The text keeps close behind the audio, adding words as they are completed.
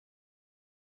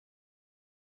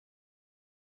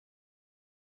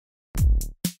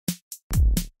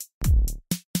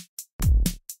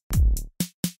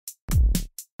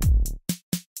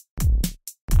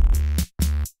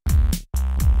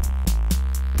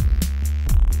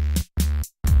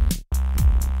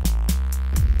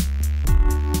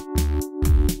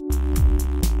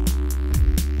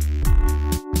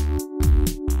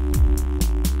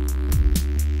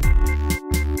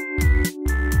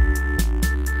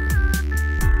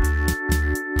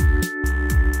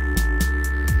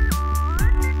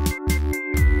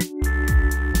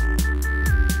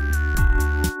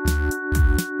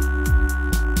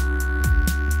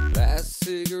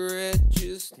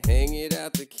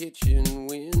kitchen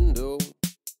window,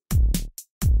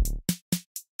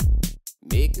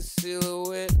 make a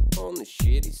silhouette on the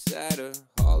shitty side of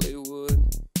Hollywood.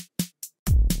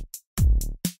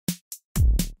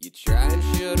 You try and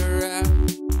shut her out,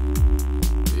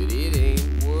 but it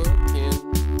ain't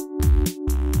working.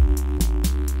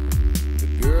 The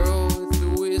girl with the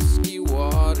whiskey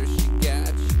water, she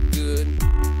got you good.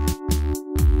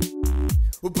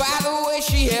 Well, by the way,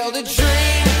 she held a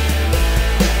drink.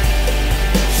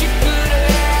 She could have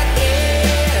had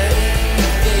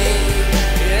anything,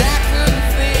 and I couldn't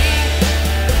think.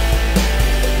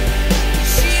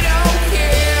 She don't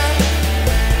care.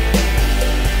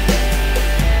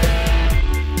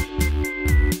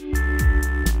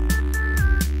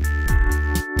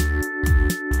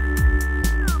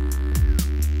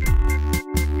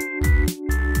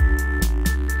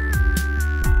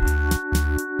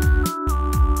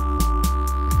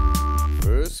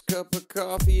 First cup of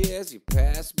coffee as you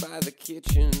pass by the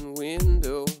kitchen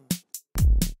window,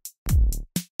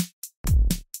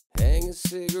 hang a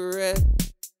cigarette,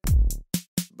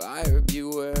 buyer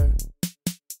beware.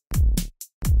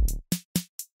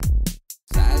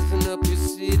 Sizing up your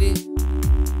city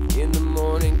in the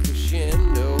morning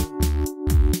crescendo.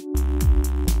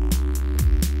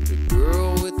 The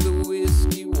girl with the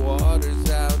whiskey water's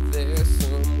out there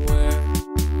somewhere.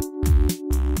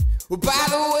 Well, by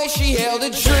the way, she held a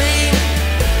dream.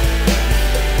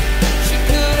 She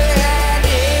could have had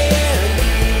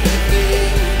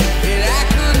anything, and I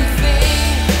couldn't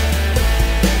think.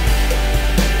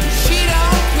 She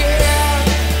don't care.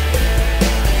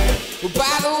 Well,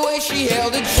 by the way, she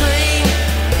held a dream.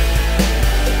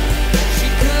 She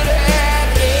could have had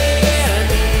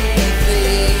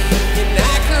anything, and I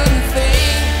couldn't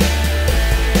think.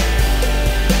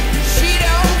 She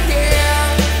don't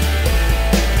care.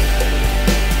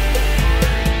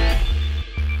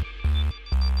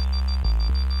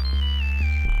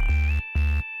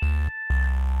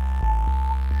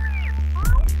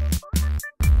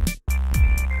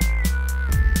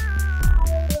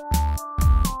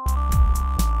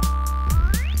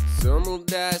 Some will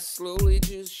die slowly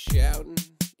just shouting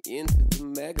into the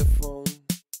megaphone,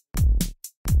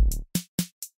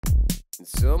 and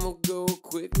some will go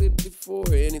quickly before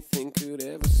anything could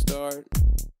ever start.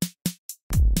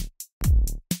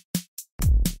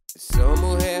 Some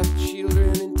will have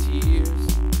children in tears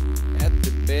at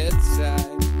the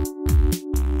bedside,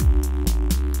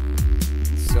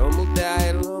 and some will die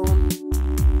alone,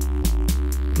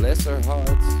 bless our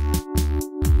hearts.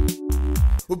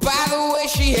 Well, by the way,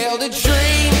 she held a dream.